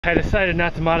I decided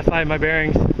not to modify my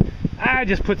bearings. I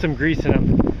just put some grease in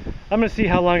them. I'm gonna see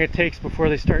how long it takes before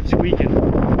they start squeaking.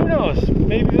 Who knows?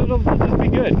 Maybe it'll just be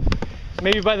good.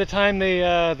 Maybe by the time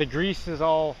the grease is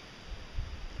all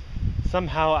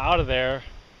somehow out of there,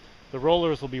 the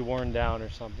rollers will be worn down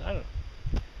or something. I don't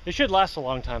know. It should last a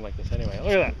long time like this anyway.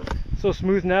 Look at that. So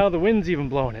smooth now, the wind's even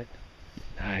blowing it.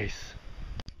 Nice.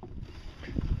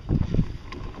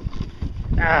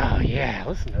 Oh yeah,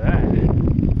 listen to that.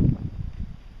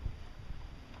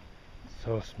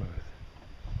 So smooth.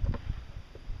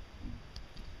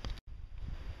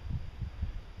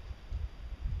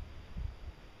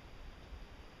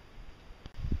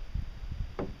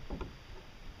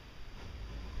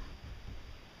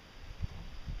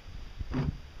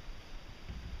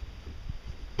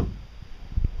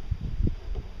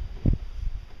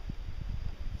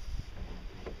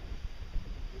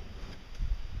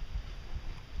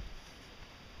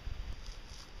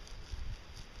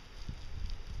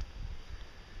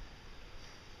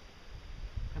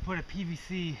 I put a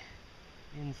PVC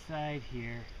inside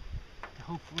here to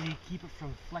hopefully keep it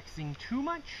from flexing too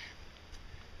much.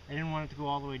 I didn't want it to go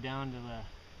all the way down to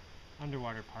the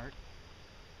underwater part.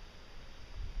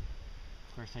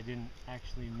 Of course, I didn't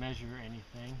actually measure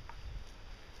anything.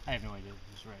 I have no idea if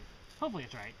it's right. Hopefully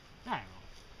it's right. I don't know.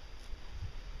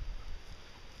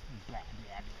 Blah,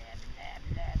 blah, blah, blah,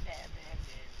 blah, blah,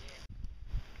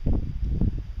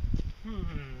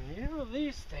 blah. You know,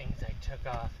 these things I took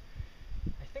off,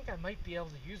 I think I might be able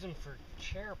to use them for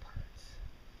chair parts.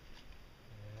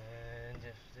 And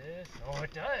if this, oh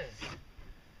it does.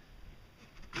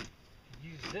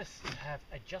 Use this to have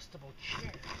adjustable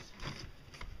chairs.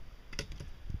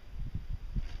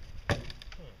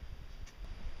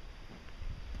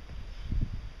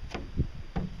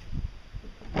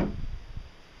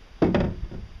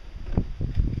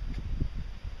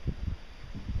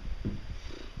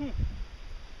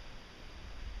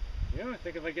 Yeah, I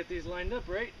think if I get these lined up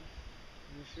right,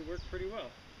 this should work pretty well.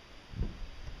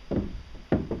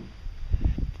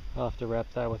 I'll have to wrap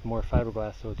that with more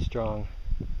fiberglass so it's strong.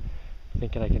 I'm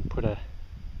thinking I can put a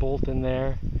bolt in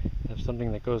there, have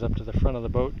something that goes up to the front of the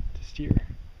boat to steer.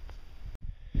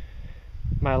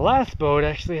 My last boat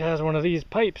actually has one of these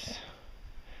pipes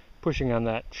pushing on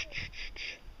that.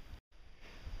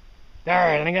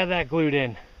 Alright, I got that glued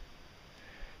in.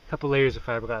 A couple layers of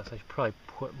fiberglass. I should probably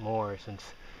put more since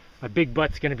my big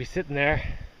butt's going to be sitting there.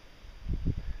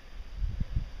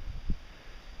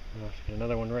 I'll have to get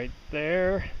another one right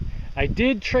there. I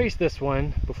did trace this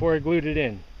one before I glued it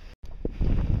in,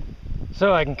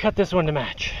 so I can cut this one to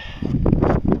match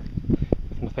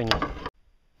with my finger.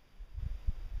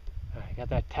 I got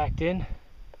that tacked in.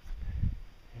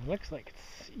 It looks like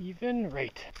it's even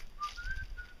right.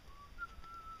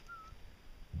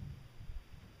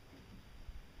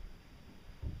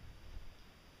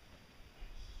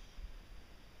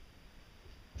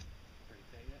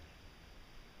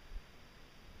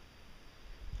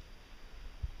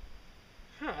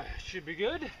 Should be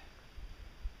good,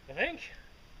 I think.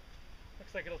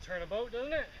 Looks like it'll turn a boat,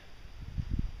 doesn't it?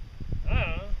 I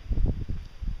don't know.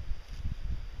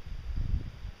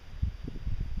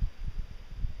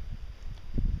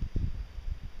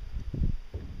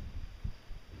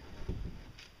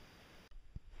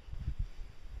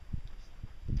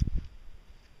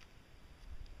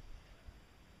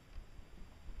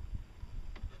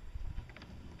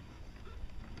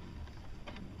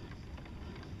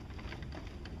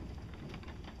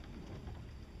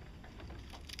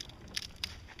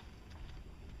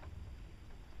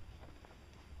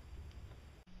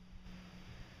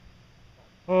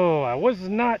 Oh, I was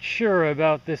not sure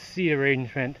about this seat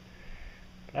arrangement,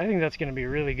 but I think that's going to be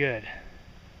really good.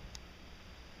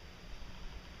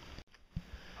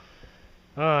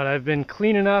 Oh, and I've been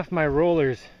cleaning off my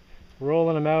rollers,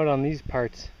 rolling them out on these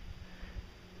parts,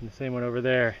 and the same one over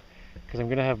there, because I'm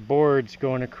going to have boards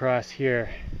going across here.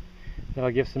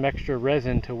 That'll give some extra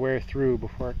resin to wear through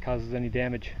before it causes any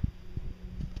damage.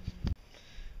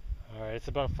 Alright, it's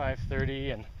about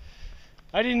 5:30 and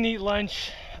I didn't eat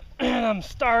lunch. And I'm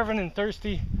starving and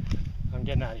thirsty. I'm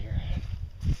getting out of here.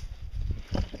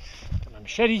 Got my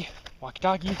machete,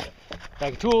 walkie-talkie,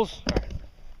 bag of tools. Right.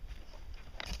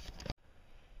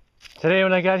 Today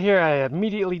when I got here, I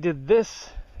immediately did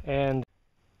this and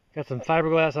got some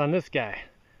fiberglass on this guy.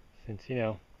 Since, you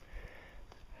know,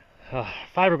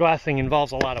 fiberglassing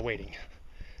involves a lot of waiting.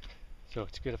 So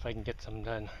it's good if I can get some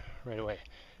done right away.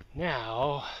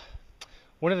 Now,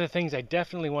 one of the things I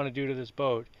definitely want to do to this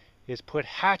boat is put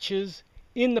hatches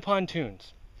in the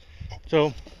pontoons.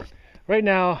 So right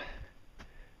now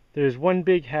there's one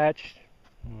big hatch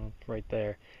right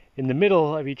there in the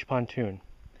middle of each pontoon,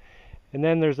 And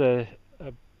then there's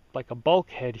like a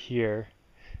bulkhead here,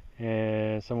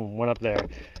 and one up there.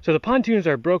 So the pontoons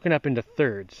are broken up into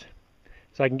thirds.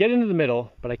 So I can get into the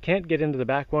middle, but I can't get into the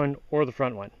back one or the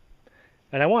front one.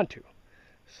 And I want to.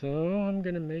 So I'm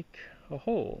gonna make a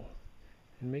hole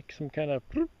and make some kind of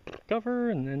cover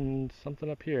and then something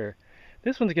up here.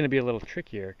 This one's gonna be a little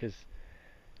trickier because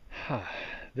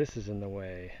this is in the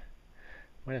way.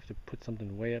 Might have to put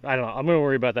something way up. I don't know. I'm gonna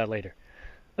worry about that later.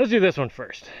 Let's do this one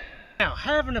first. Now,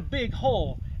 having a big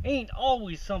hole ain't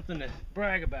always something to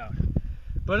brag about.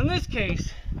 But in this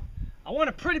case, I want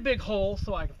a pretty big hole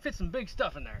so I can fit some big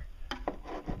stuff in there.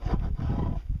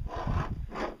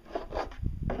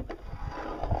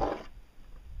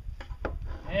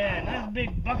 Yeah, nice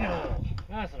big bucket hole.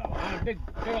 That's what I want. A big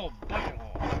old bucket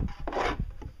hole.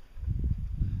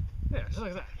 Yeah, just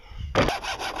like that.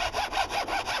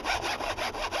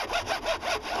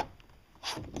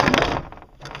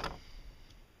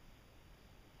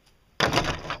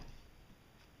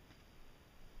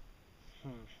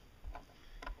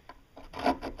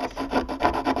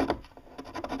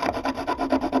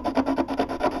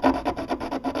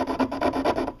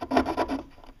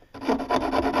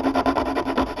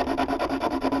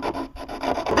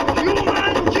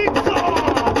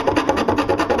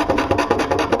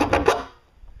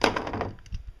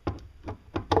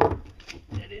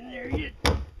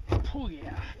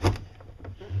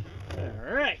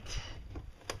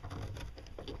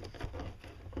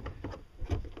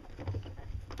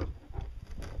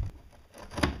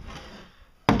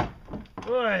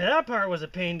 Boy, that part was a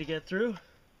pain to get through.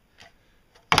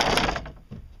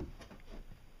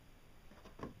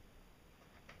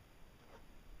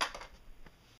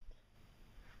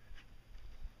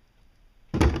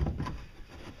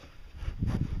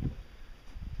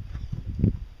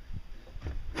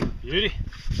 Beauty.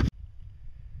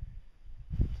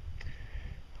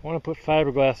 I want to put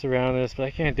fiberglass around this, but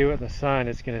I can't do it in the sun.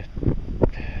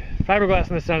 Fiberglass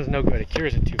in the sun is no good. It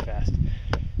cures it too fast.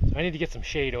 So I need to get some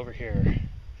shade over here.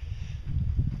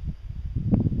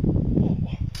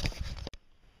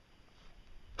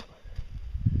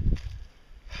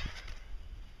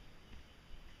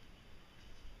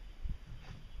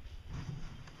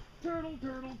 Turtle,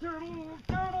 turtle, turtle,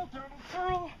 turtle, turtle,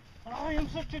 turtle. I am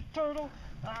such a turtle.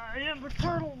 I am a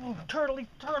turtle, turtley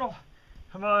turtle.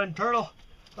 Come on, turtle.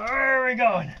 Where are we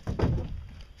going?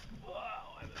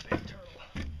 Wow, I'm a big turtle.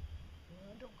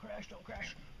 Don't crash, don't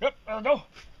crash. Yep, there we go.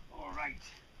 All right.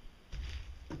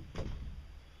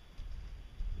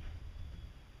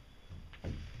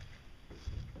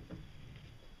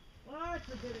 Well, that's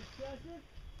a bit excessive.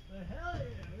 But hell yeah,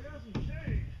 we got some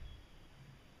shade.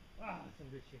 Wow, that's some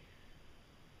good shade.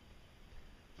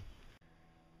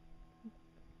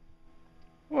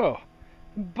 Whoa,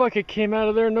 the bucket came out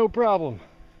of there no problem.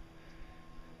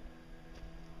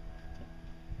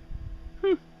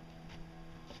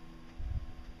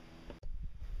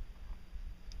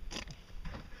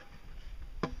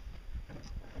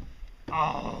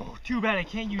 Oh, too bad I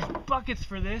can't use buckets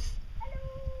for this.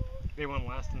 They won't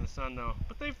last in the sun though,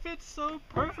 but they fit so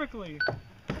perfectly.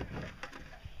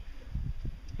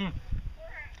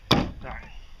 Darn.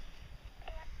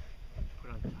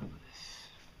 Put on top of this.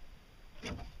 That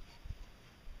can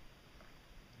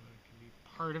be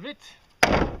part of it.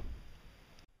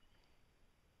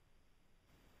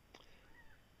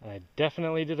 I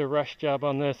definitely did a rush job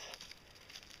on this.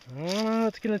 I don't know how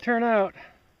it's gonna turn out.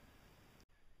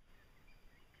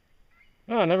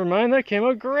 Oh, never mind, that came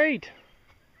out great.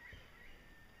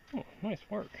 Oh, nice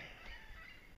work.